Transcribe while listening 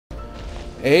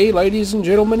Hey ladies and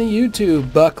gentlemen of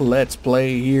YouTube, Buck Let's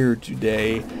Play here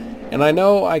today. And I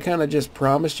know I kind of just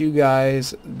promised you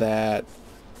guys that,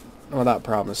 well not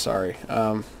promised, sorry,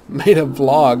 made a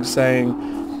vlog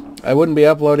saying I wouldn't be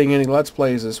uploading any Let's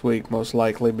Plays this week, most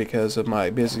likely because of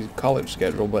my busy college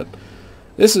schedule, but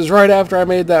this is right after I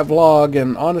made that vlog,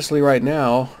 and honestly right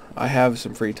now I have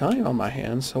some free time on my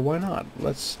hands, so why not?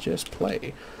 Let's just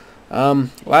play.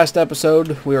 Last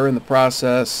episode we were in the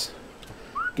process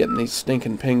getting these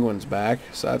stinking penguins back,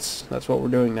 so that's what we're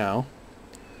doing now.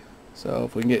 So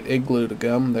if we can get Igloo to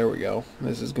come, there we go.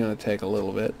 This is going to take a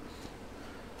little bit.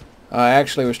 I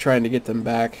actually was trying to get them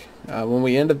back. When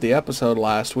we ended the episode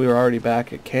last, we were already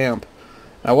back at camp.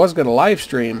 I was going to live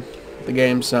stream the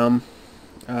game some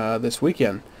this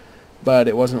weekend, but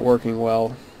it wasn't working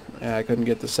well. I couldn't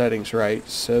get the settings right,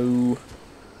 so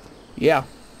yeah.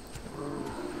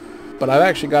 But I've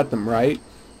actually got them right.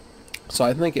 So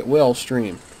I think it will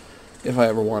stream if I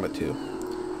ever wanted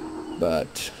to.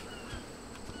 But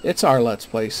it's our Let's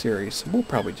Play series. We'll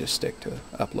probably just stick to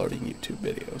uploading YouTube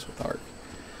videos with Ark.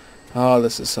 Oh,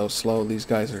 this is so slow. These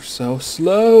guys are so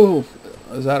slow.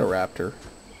 Is that a raptor?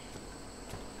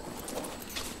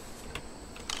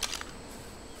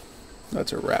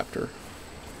 That's a raptor.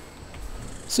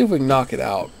 Let's see if we can knock it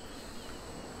out.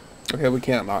 Okay, we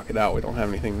can't knock it out. We don't have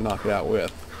anything to knock it out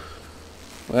with.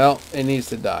 Well, it needs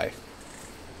to die.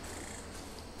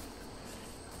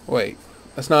 Wait,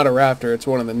 that's not a raptor. It's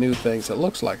one of the new things that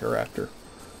looks like a raptor.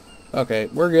 Okay,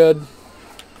 we're good.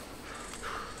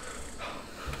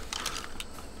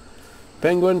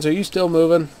 Penguins, are you still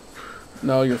moving?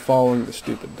 No, you're following the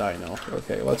stupid dino.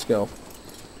 Okay, let's go.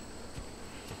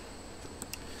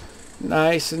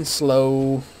 Nice and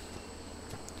slow.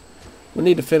 We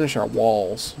need to finish our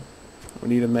walls. We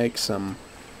need to make some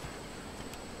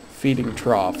feeding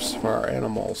troughs for our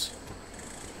animals.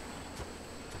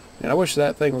 And I wish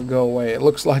that thing would go away. It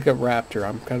looks like a raptor.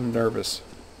 I'm kind of nervous.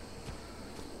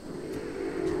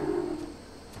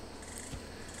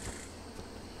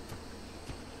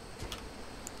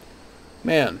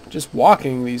 Man, just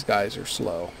walking these guys are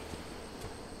slow.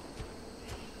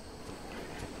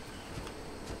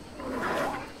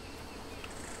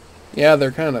 Yeah,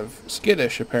 they're kind of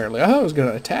skittish apparently. I thought it was going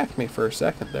to attack me for a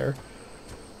second there.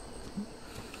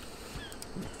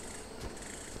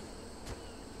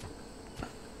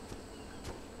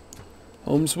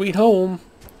 Home sweet home.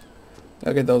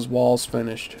 Gotta get those walls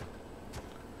finished.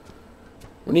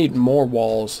 We need more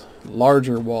walls,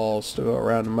 larger walls to go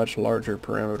around a much larger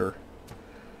perimeter.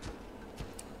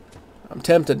 I'm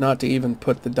tempted not to even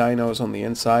put the dinos on the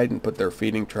inside and put their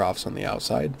feeding troughs on the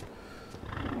outside.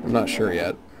 I'm not sure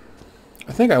yet.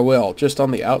 I think I will, just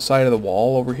on the outside of the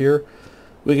wall over here.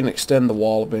 We can extend the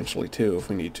wall eventually too if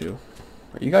we need to.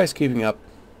 Are you guys keeping up?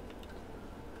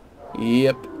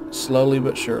 Yep. Slowly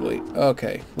but surely.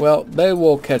 Okay, well, they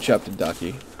will catch up to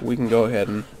Ducky. We can go ahead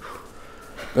and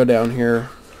go down here,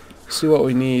 see what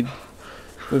we need.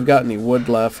 If we've got any wood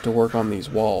left to work on these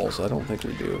walls. I don't think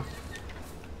we do.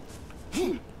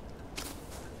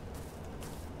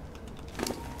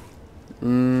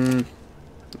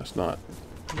 That's not.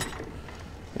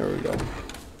 There we go.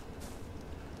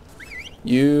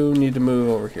 You need to move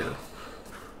over here.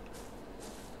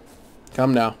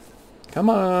 Come now. Come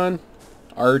on.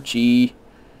 Archie.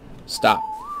 Stop.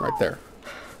 Right there.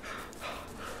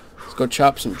 Let's go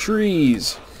chop some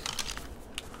trees.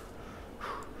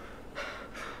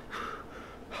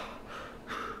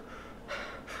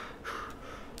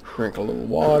 Drink a little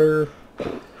water.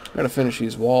 Gotta finish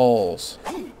these walls.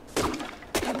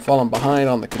 Falling behind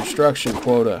on the construction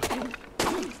quota.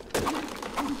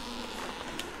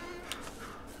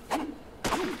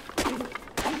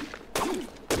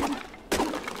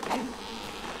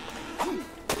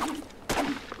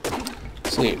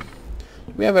 See,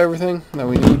 we have everything that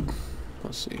we need.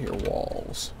 Let's see here,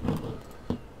 walls.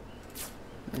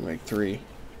 Make 3.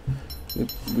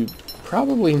 We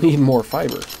probably need more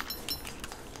fiber.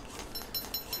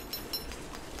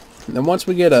 And then once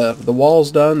we get the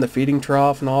walls done, the feeding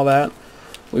trough and all that,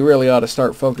 we really ought to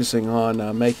start focusing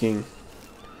on making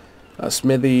a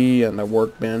smithy and a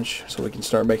workbench so we can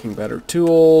start making better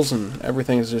tools, and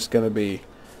everything is just going to be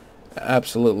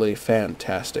absolutely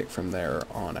fantastic from there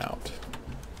on out.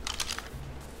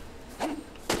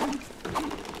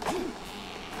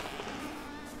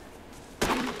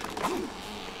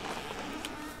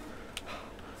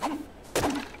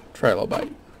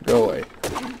 Trilobite, go away.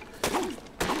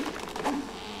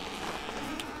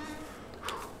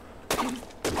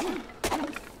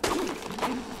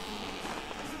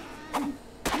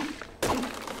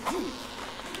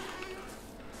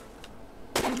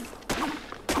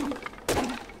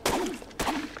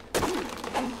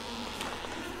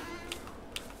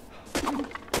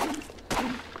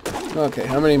 Okay,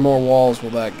 how many more walls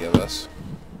will that give us?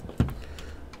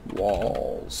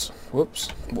 Walls. Whoops.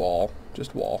 Wall.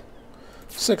 Just wall.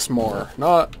 6 more.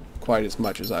 Not quite as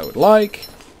much as I would like.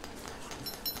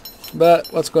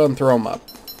 But let's go and throw them up.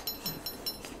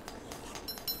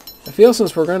 I feel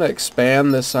since we're going to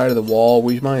expand this side of the wall,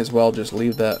 we might as well just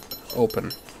leave that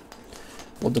open.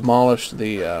 We'll demolish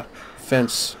the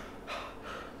fence.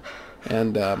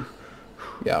 And,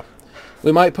 yeah.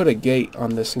 We might put a gate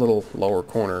on this little lower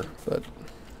corner, but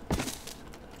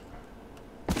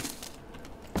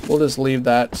we'll just leave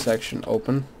that section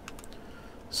open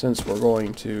since we're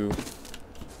going to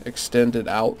extend it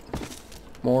out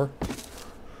more.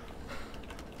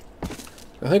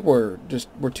 I think we're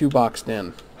too boxed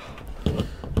in.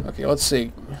 Okay, let's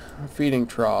see. Feeding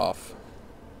trough.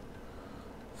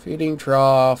 Feeding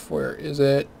trough, where is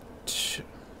it? It's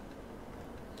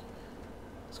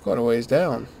quite a ways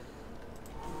down.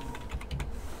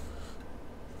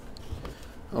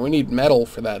 Oh, we need metal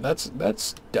for that.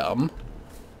 That's dumb.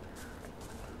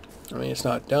 I mean, it's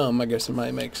not dumb. I guess it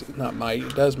might make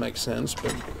it does make sense,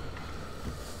 but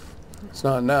it's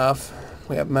not enough.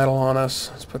 We have metal on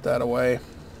us. Let's put that away.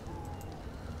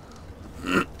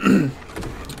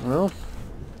 Well,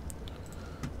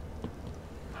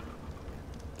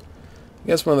 I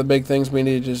guess one of the big things we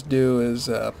need to just do is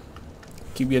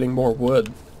keep getting more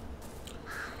wood.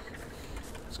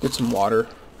 Let's get some water.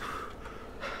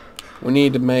 We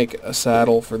need to make a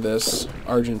saddle for this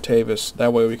Argentavis.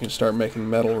 That way we can start making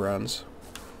metal runs.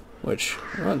 Which,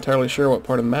 I'm not entirely sure what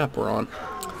part of the map we're on.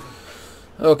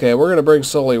 Okay, we're going to bring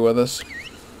Sully with us.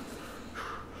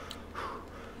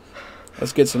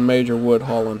 Let's get some major wood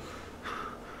hauling.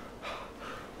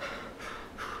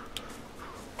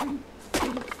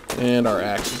 And our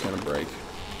axe is going to break.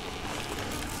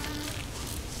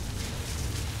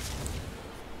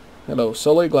 Hello,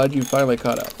 Sully. Glad you finally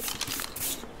caught up.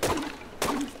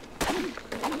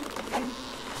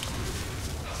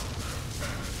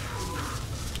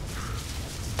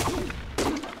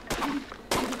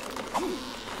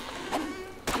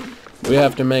 We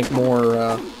have to make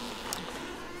more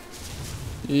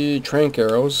trank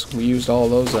arrows. We used all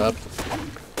those up.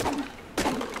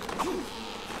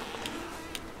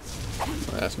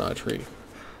 That's not a tree.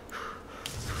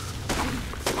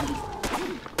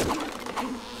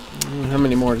 How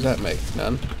many more does that make?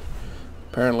 None.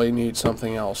 Apparently need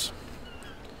something else.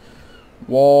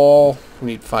 Wall. We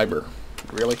need fiber.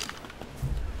 Really?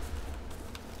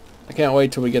 I can't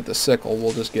wait till we get the sickle.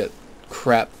 We'll just get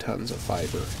crap tons of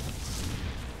fiber.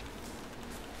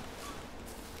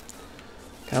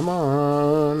 Come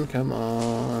on, come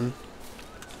on.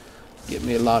 Get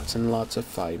me lots and lots of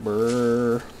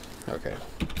fiber. Okay.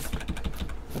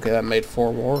 Okay, that made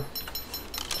 4 more.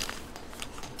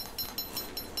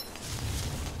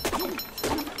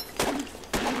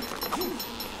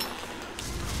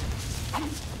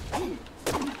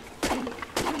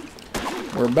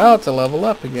 We're about to level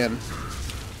up again.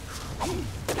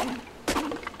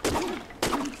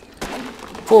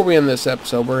 Before we end this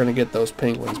episode, we're going to get those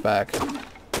penguins back.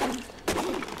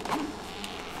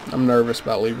 I'm nervous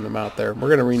about leaving them out there. We're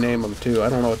going to rename them too. I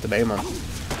don't know what to name them.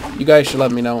 You guys should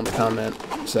let me know in the comment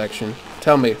section.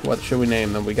 Tell me, what should we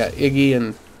name them? We got Iggy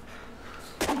and...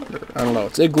 I don't know.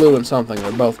 It's Igloo and something.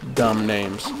 They're both dumb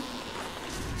names.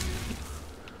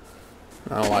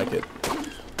 I don't like it.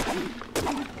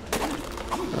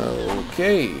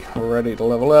 Okay. We're ready to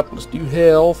level up. Let's do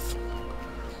health.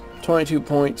 22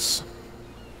 points.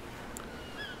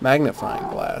 Magnifying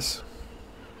glass.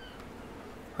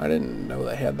 I didn't know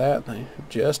they had that. They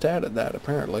just added that,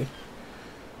 apparently.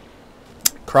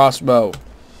 Crossbow.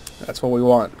 That's what we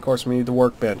want. Of course, we need the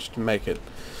workbench to make it.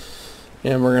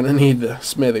 And we're going to need the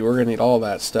smithy. We're going to need all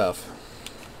that stuff.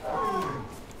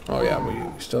 Oh, yeah,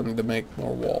 we still need to make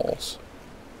more walls.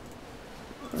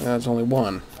 That's only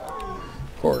one.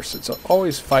 Of course, it's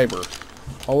always fiber.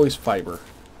 Always fiber.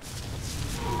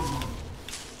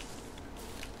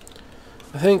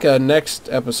 I think next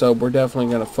episode we're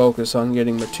definitely going to focus on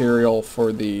getting material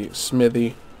for the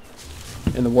smithy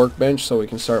and the workbench so we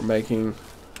can start making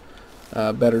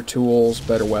better tools,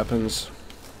 better weapons.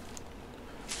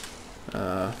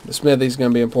 The smithy is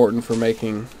going to be important for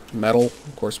making metal.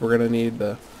 Of course, we're going to need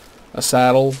a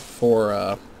saddle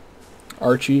for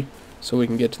Archie so we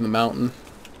can get to the mountain.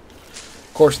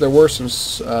 Of course, there were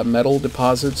some metal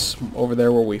deposits over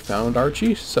there where we found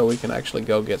Archie, so we can actually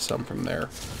go get some from there.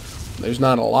 There's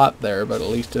not a lot there, but at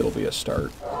least it'll be a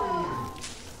start.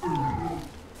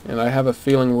 And I have a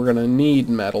feeling we're going to need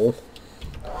metal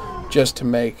just to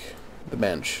make the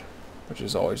bench, which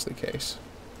is always the case.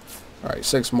 Alright,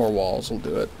 6 more walls will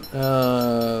do it.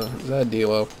 Is that a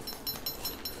Delo?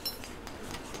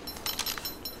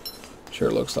 Sure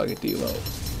looks like a Delo.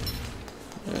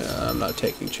 Yeah, I'm not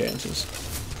taking chances.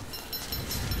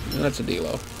 That's a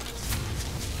Delo.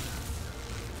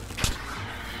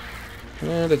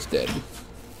 And it's dead.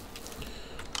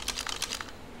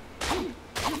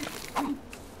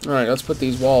 Alright, let's put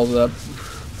these walls up.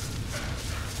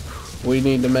 We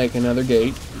need to make another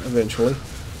gate eventually.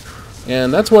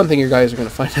 And that's one thing you guys are going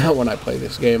to find out when I play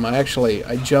this game. I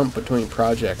jump between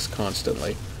projects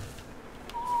constantly.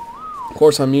 Of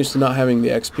course, I'm used to not having the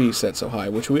XP set so high,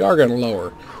 which we are going to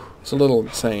lower. It's a little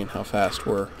insane how fast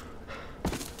we're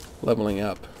leveling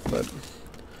up. But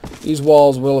these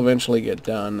walls will eventually get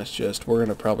done. It's just we're going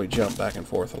to probably jump back and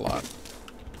forth a lot.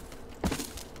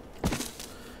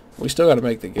 We still got to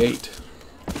make the gate,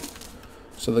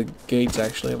 so the gates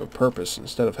actually have a purpose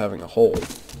instead of having a hole.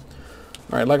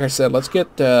 Alright, like I said, let's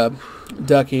get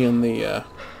Ducky and the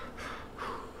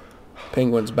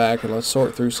penguins back, and let's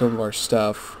sort through some of our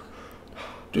stuff,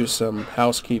 do some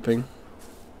housekeeping,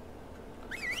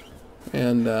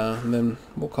 and then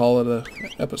we'll call it an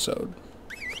episode.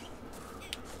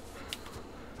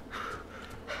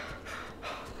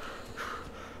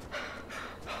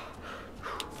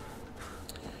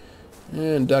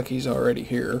 And Ducky's already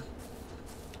here.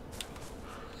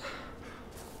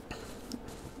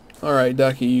 Alright,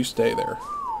 Ducky, you stay there.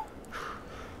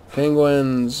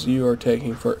 Penguins, you are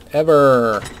taking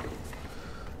forever.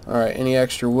 Alright, any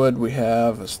extra wood we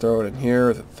have, let's throw it in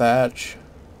here, the thatch.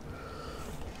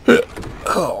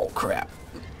 Oh, crap.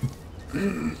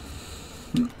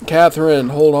 Catherine,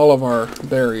 hold all of our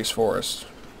berries for us.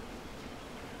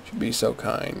 She'd be so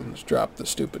kind. Let's drop the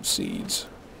stupid seeds.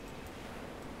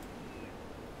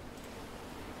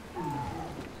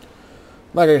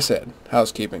 Like I said,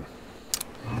 housekeeping.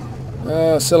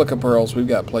 Silica pearls, we've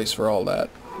got place for all that.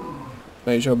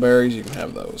 Majo berries, you can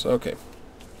have those. Okay.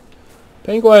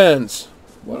 Penguins!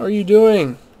 What are you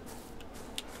doing?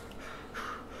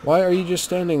 Why are you just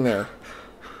standing there?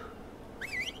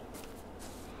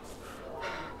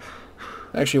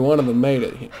 Actually, one of them made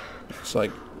it. It's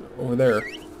like over there.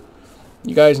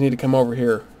 You guys need to come over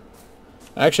here.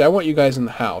 Actually, I want you guys in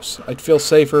the house. I'd feel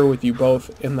safer with you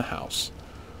both in the house.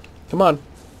 Come on.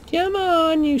 Come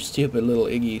on, you stupid little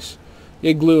Iggies.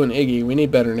 Igloo and Iggy, we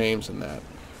need better names than that.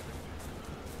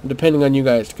 I'm depending on you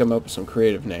guys to come up with some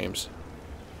creative names.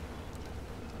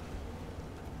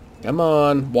 Come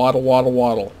on. Waddle, waddle,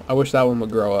 waddle. I wish that one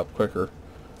would grow up quicker,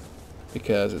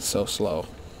 because it's so slow.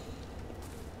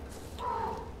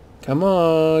 Come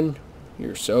on.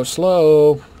 You're so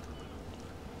slow.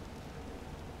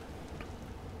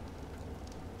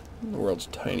 The world's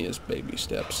tiniest baby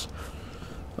steps.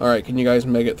 Alright, can you guys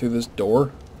make it through this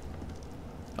door?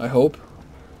 I hope.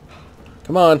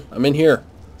 Come on, I'm in here.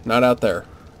 Not out there.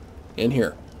 In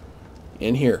here.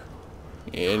 In here.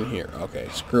 In here. Okay,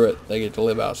 screw it. They get to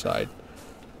live outside.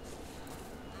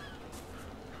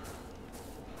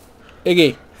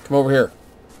 Iggy, come over here.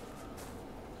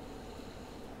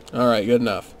 Alright, good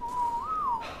enough.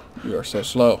 You are so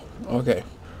slow. Okay.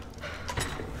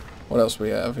 What else we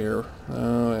have here?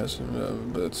 Oh, yes,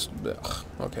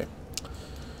 okay.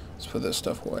 Let's put this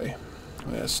stuff away.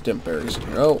 We have stimp berries in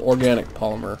here. Oh, organic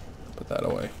polymer. Put that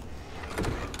away.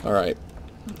 Alright.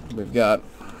 We've got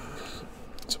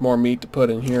some more meat to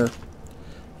put in here.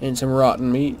 And some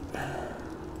rotten meat.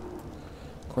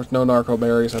 Of course, no narco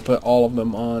berries. I put all of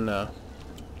them on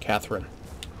Catherine.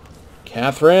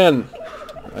 Catherine!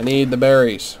 I need the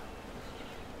berries.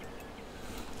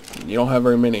 You don't have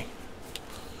very many.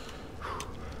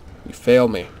 You fail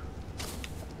me.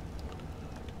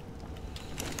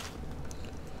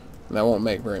 That won't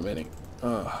make very many.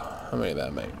 How many did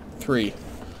that make? 3.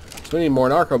 So we need more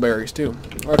narco berries too.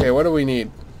 Okay, what do we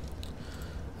need?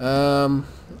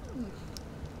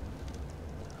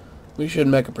 We should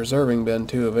make a preserving bin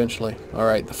too eventually.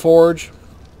 Alright, the forge.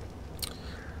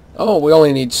 Oh, we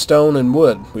only need stone and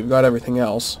wood. We've got everything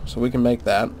else, so we can make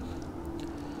that.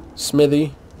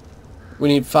 Smithy. We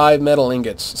need 5 metal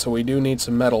ingots, so we do need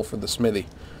some metal for the smithy.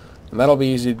 And that'll be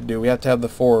easy to do. We have to have the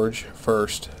forge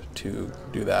first to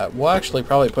do that. We'll actually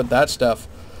probably put that stuff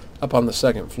up on the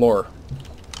 2nd floor.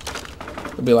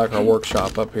 It'll be like our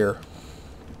workshop up here.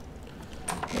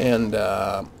 And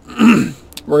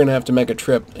we're going to have to make a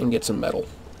trip and get some metal.